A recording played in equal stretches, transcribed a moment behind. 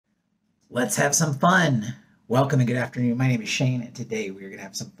Let's have some fun. Welcome and good afternoon. My name is Shane, and today we are going to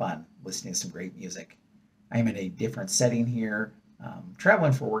have some fun listening to some great music. I am in a different setting here,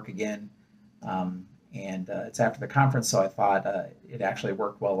 traveling for work again, and it's after the conference, so I thought it actually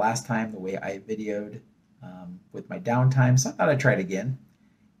worked well last time the way I videoed with my downtime, so I thought I'd try it again.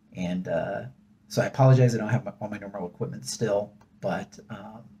 And so I apologize I don't have all my normal equipment still, but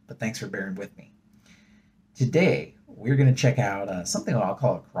thanks for bearing with me. Today, we're going to check out something I'll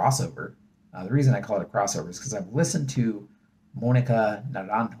call a crossover. The reason I call it a crossover is because I've listened to Mónica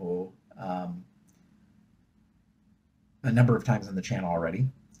Naranjo a number of times on the channel already.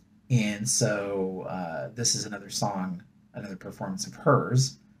 And so this is another song, another performance of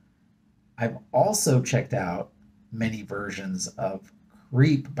hers. I've also checked out many versions of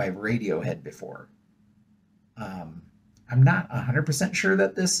Creep by Radiohead before. I'm not 100% sure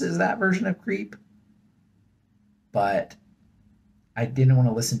that this is that version of Creep, but I didn't want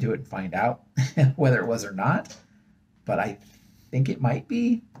to listen to it and find out whether it was or not, but I think it might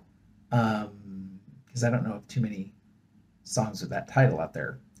be, because I don't know of too many songs with that title out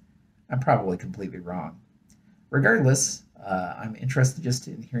there. I'm probably completely wrong. Regardless, I'm interested just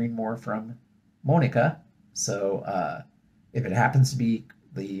in hearing more from Mónica, so if it happens to be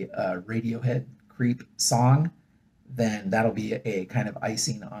the Radiohead Creep song, then that'll be a kind of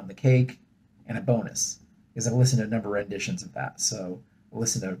icing on the cake and a bonus, because I've listened to a number of renditions of that. So I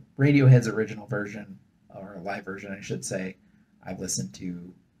listened to Radiohead's original version, or a live version, I should say. I've listened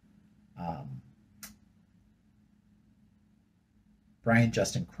to Brian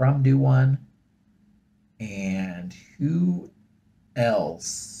Justin Crumb do one. And who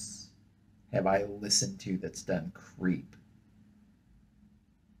else have I listened to that's done Creep?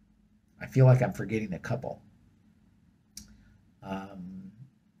 I feel like I'm forgetting a couple.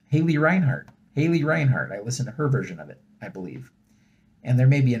 Haley Reinhart. I listened to her version of it, I believe. And there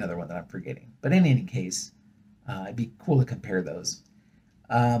may be another one that I'm forgetting. But in any case, it'd be cool to compare those.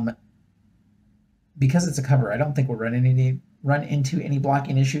 Because it's a cover, I don't think we'll run into any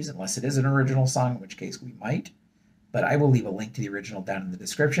blocking issues unless it is an original song, in which case we might. But I will leave a link to the original down in the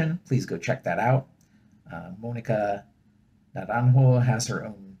description. Please go check that out. Mónica Naranjo has her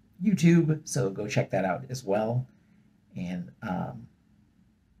own YouTube, so go check that out as well. And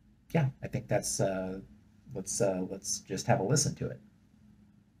yeah, I think that's let's just have a listen to it.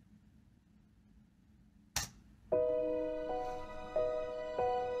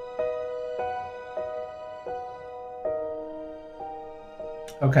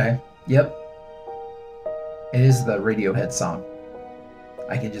 Okay, yep. It is the Radiohead song.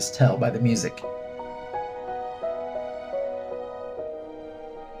 I can just tell by the music.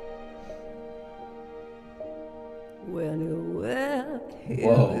 When you were here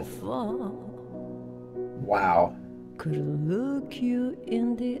Whoa. before, Wow. could look you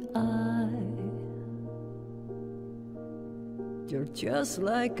in the eye. You're just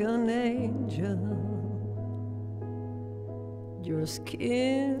like an angel. Your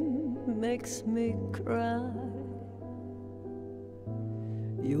skin makes me cry.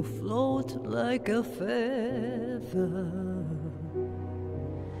 You float like a feather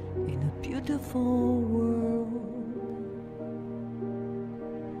in a beautiful world.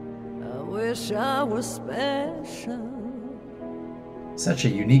 I wish I was special. Such a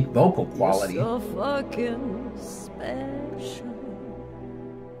unique vocal quality. You're so fucking special.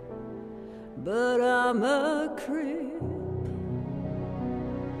 But I'm a creep.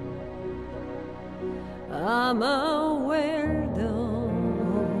 I'm a weirdo.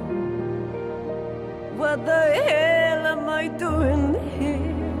 What the hell am I doing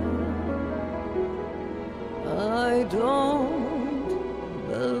here? I don't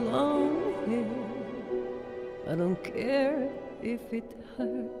belong here. I don't care if it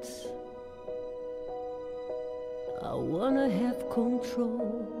hurts. I wanna have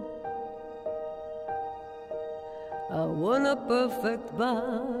control. I want a perfect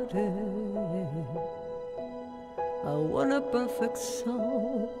body. I want a perfect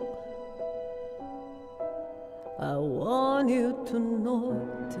soul. I want you to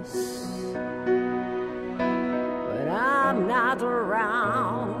notice when I'm not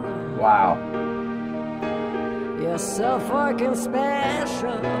around. Wow. You're so fucking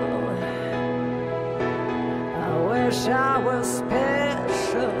special. I wish I was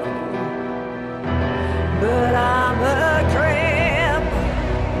special, but I'm a creep.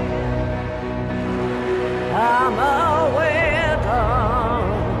 I'm a weirdo.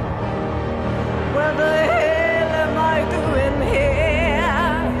 What the hell am I doing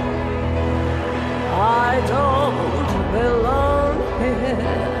here? I don't belong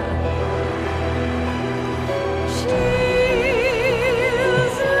here.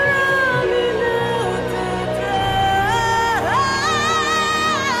 She's around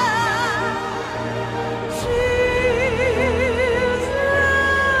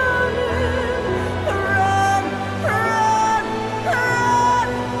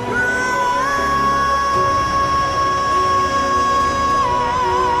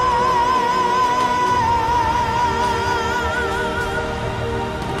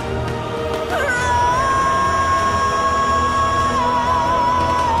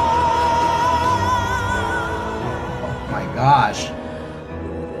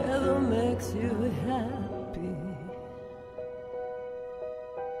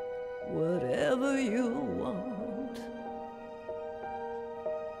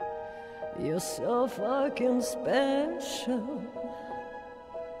You're so fucking special.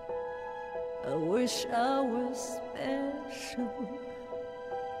 I wish I was special,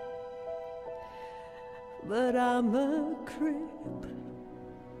 but I'm a creep.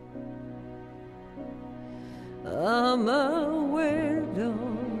 I'm a weirdo.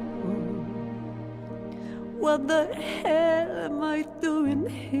 What the hell am I doing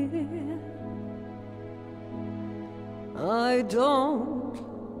here? I don't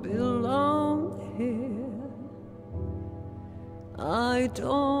belong here. I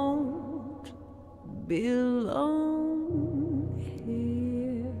don't belong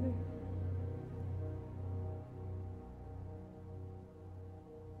here.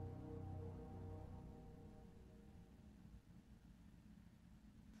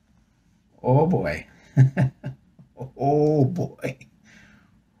 Oh boy. Oh boy.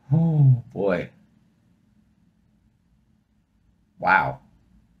 Oh boy. Wow.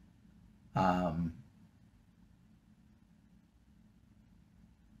 Um,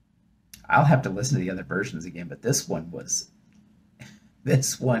 I'll have to listen to the other versions again, but this one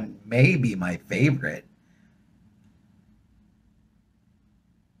may be my favorite.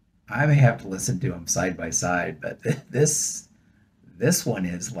 I may have to listen to them side by side, but this one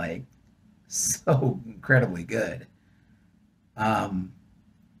is like so incredibly good. Um,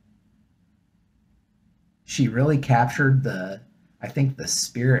 she really captured I think the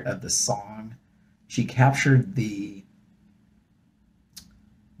spirit of the song. She captured the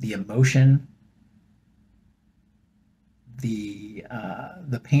emotion, the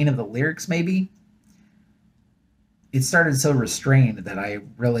pain of the lyrics. Maybe it started so restrained that I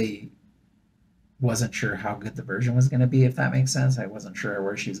really wasn't sure how good the version was going to be. If that makes sense, I wasn't sure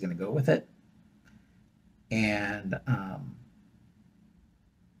where she was going to go with it, and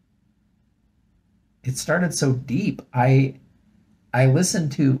it started so deep. I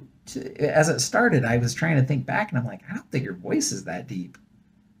listened to as it started. I was trying to think back, and I'm like, I don't think her voice is that deep.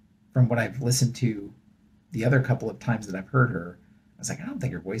 From what I've listened to, the other couple of times that I've heard her, I was like, I don't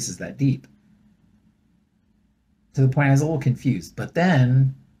think her voice is that deep. To the point I was a little confused. But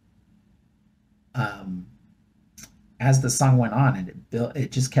then, um, as the song went on, and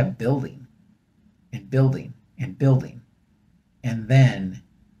it just kept building and building and building, and then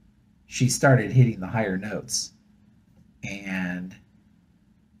she started hitting the higher notes, and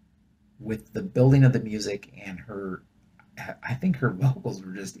with the building of the music and I think her vocals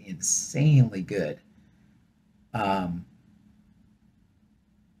were just insanely good. Um,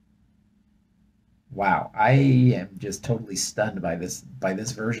 wow, I am just totally stunned by this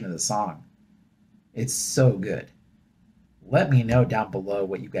version of the song. It's so good. Let me know down below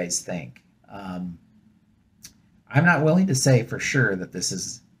what you guys think. I'm not willing to say for sure that this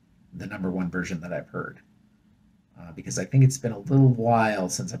is the number one version that I've heard, because I think it's been a little while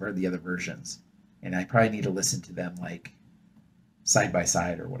since I've heard the other versions, and I probably need to listen to them like side by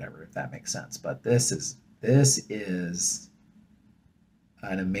side or whatever, if that makes sense. But this is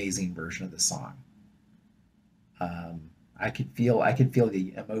an amazing version of the song. I could feel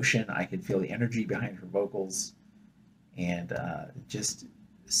the emotion, I could feel the energy behind her vocals, and just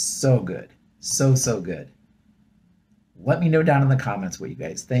so good, so good. Let me know down in the comments what you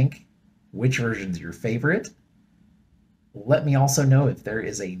guys think. Which version's your favorite? Let me also know if there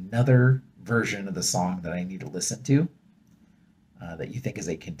is another version of the song that I need to listen to, that you think is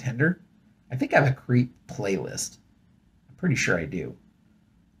a contender. I think I have a Creep playlist. I'm pretty sure I do.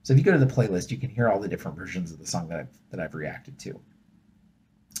 So if you go to the playlist, you can hear all the different versions of the song that I've reacted to.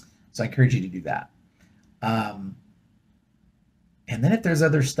 So I encourage you to do that. And then if there's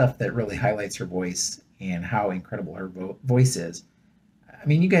other stuff that really highlights her voice and how incredible her voice is, I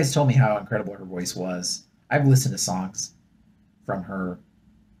mean, you guys told me how incredible her voice was. I've listened to songs from her,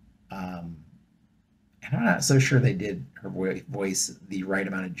 and I'm not so sure they did her voice the right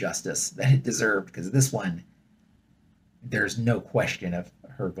amount of justice that it deserved, because this one, there's no question of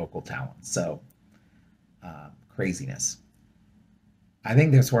her vocal talent. So, craziness. I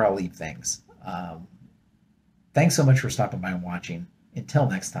think that's where I'll leave things. Thanks so much for stopping by and watching. Until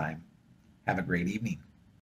next time, have a great evening.